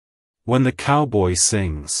When the cowboy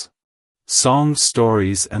sings. Song,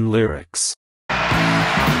 stories, and lyrics. Listen.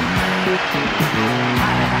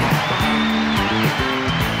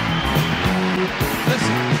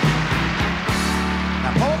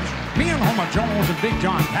 Now, folks, me and Homer Jones and Big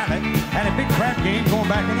John Talley had a big crap game going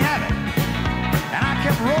back in the attic. And I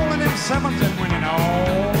kept rolling in sevens and winning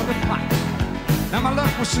all the pots. Now, my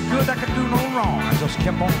luck was so good I could do no wrong. I just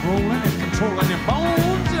kept on rolling and controlling them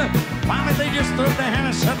bones. Finally, they just threw their hand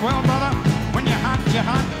and said, well, brother, when you're hot,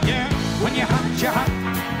 yeah. When you're hot, you're hot.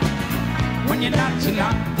 When you're not, you're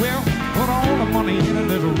not. Well, put all the money in a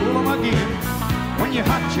little roll 'em again. When you're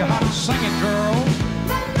hot, sing it, girl.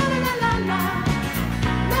 La la la la la, la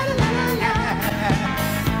la la la la,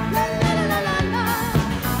 la la la la la.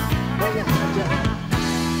 When you're hot, you're hot.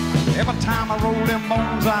 Every time I rolled them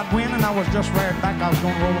bones, I'd win, and I was just right back. I was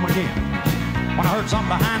gonna roll them again. When I heard something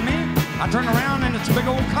behind me, I turned around, and it's a big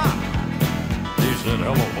old cop. He said,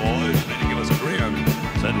 "Hello, boys." Then he gave us a grin.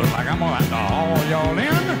 Said, "Look like I'm gonna have to haul y'all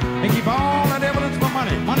in and keep all that evidence for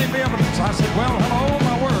money. Money be evidence." I said, "Well, hello,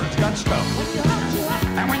 my words got stuck."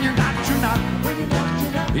 And when you're not, you're not.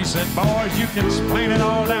 He said, "Boys, you can explain it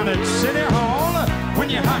all down at City Hall. When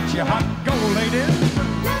you're hot, go, ladies."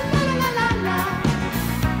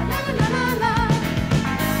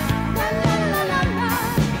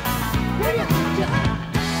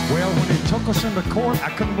 Well, when he took us into court, I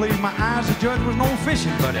couldn't believe my eyes. The judge was no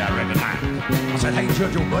fishing buddy I recognized. I said, "Hey,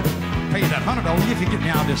 Judge, old buddy, pay you that $100 if you get me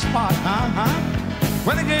out of this spot, huh?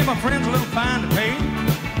 Well, he gave my friends a little fine to pay.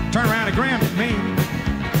 Turned around and grinned at me.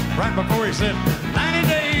 Right before he said, 90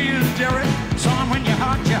 days, Jerry. Son, when you're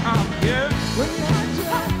hot, yeah.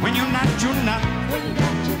 When you're not, you're not.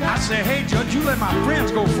 I said, "Hey, Judge, you let my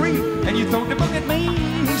friends go free, and you throw the book at me."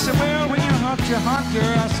 He said, "Well, when you're hot,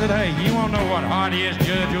 girl." I said, "Hey, you wanna know what hot is,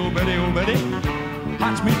 Judge, old buddy, old buddy?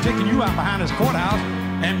 Hot's me taking you out behind this courthouse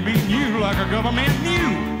and beating you like a government knew."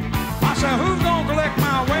 I said, "Who's gonna